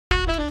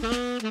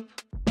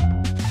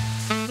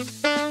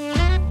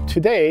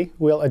Today,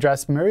 we'll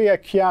address Maria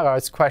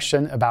Chiara's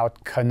question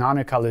about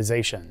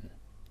canonicalization.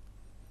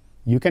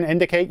 You can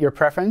indicate your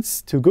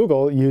preference to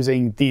Google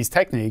using these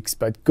techniques,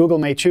 but Google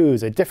may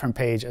choose a different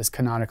page as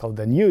canonical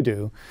than you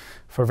do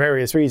for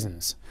various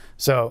reasons.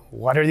 So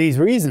what are these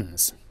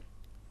reasons?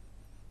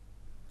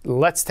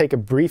 Let's take a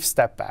brief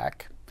step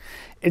back.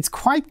 It's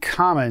quite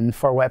common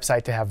for a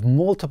website to have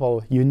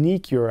multiple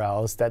unique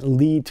URLs that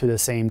lead to the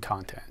same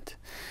content.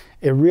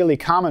 A really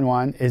common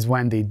one is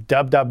when the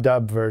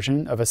www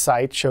version of a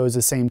site shows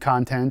the same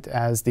content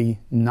as the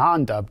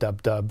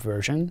non-www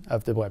version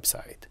of the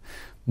website.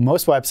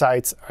 Most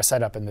websites are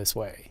set up in this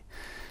way.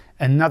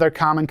 Another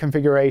common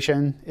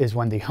configuration is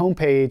when the home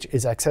page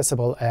is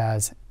accessible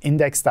as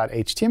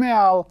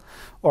index.html,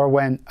 or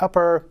when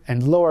upper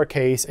and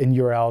lowercase in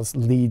URLs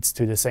leads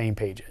to the same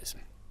pages.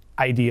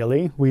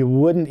 Ideally, we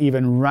wouldn't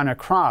even run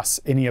across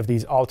any of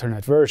these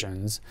alternate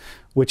versions,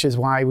 which is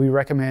why we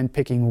recommend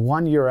picking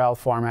one URL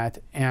format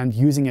and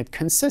using it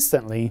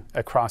consistently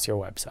across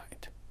your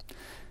website.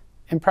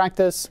 In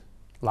practice,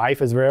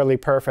 life is rarely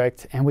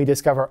perfect, and we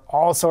discover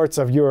all sorts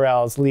of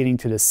URLs leading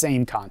to the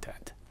same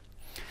content.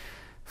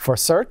 For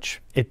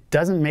search, it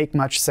doesn't make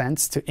much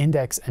sense to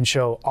index and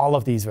show all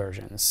of these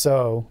versions,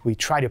 so we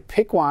try to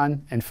pick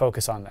one and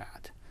focus on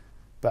that.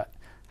 But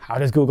how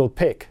does Google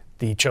pick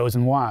the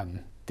chosen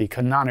one, the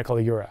canonical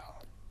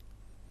URL?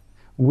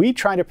 We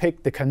try to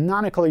pick the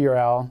canonical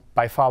URL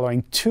by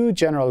following two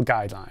general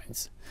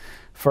guidelines.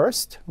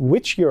 First,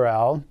 which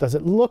URL does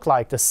it look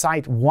like the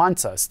site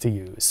wants us to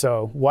use?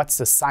 So what's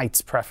the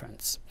site's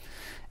preference?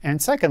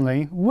 And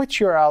secondly, which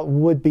URL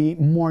would be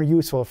more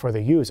useful for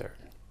the user?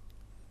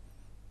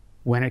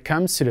 When it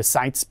comes to the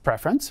site's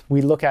preference,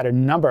 we look at a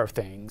number of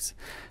things.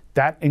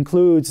 That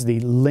includes the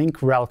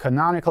link rel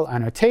canonical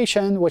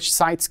annotation, which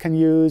sites can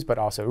use, but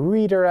also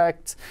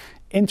redirects,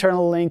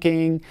 internal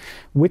linking,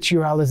 which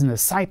URL is in the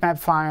sitemap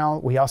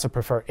file. We also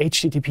prefer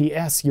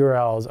HTTPS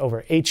URLs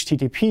over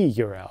HTTP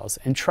URLs,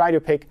 and try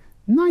to pick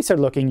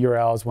nicer-looking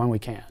URLs when we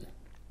can.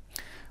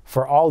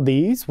 For all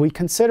these, we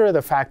consider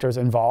the factors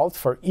involved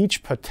for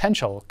each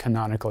potential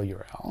canonical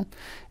URL,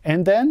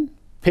 and then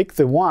pick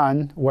the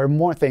one where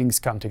more things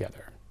come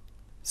together.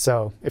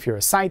 So if you're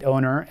a site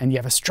owner and you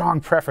have a strong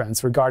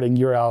preference regarding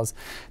URLs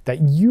that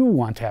you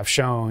want to have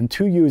shown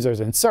to users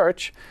in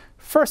search,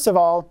 first of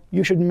all,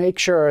 you should make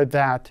sure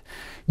that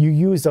you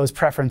use those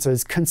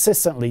preferences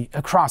consistently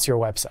across your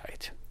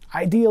website.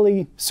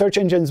 Ideally, search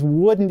engines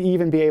wouldn't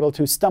even be able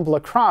to stumble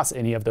across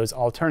any of those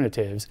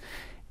alternatives.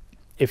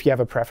 If you have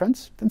a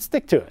preference, then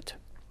stick to it.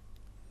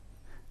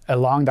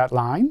 Along that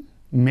line,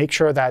 make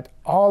sure that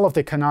all of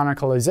the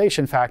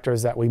canonicalization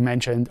factors that we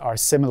mentioned are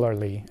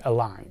similarly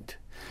aligned.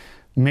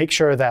 Make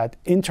sure that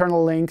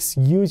internal links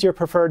use your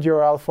preferred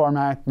URL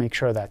format. Make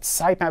sure that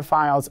sitemap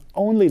files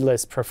only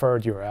list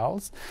preferred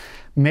URLs.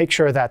 Make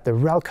sure that the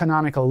rel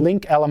canonical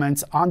link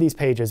elements on these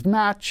pages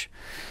match.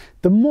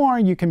 The more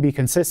you can be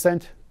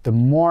consistent, the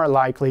more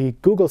likely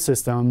Google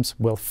systems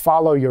will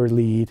follow your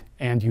lead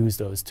and use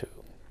those too.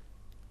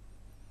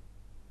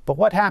 But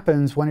what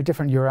happens when a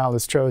different URL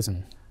is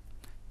chosen?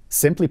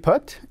 Simply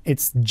put,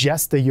 it's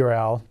just the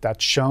URL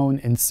that's shown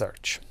in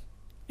search.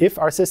 If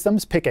our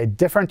systems pick a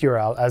different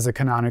URL as a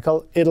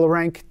canonical, it'll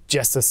rank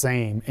just the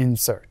same in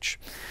search.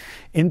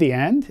 In the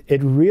end,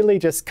 it really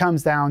just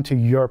comes down to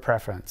your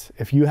preference.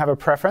 If you have a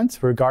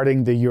preference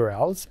regarding the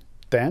URLs,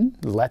 then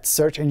let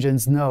search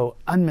engines know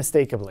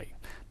unmistakably.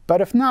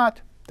 But if not,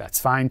 that's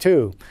fine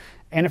too.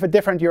 And if a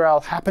different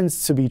URL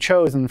happens to be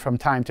chosen from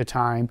time to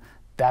time,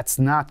 that's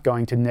not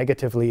going to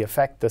negatively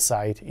affect the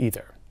site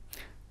either.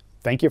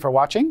 Thank you for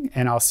watching,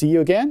 and I'll see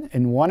you again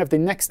in one of the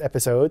next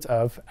episodes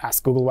of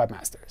Ask Google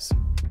Webmasters.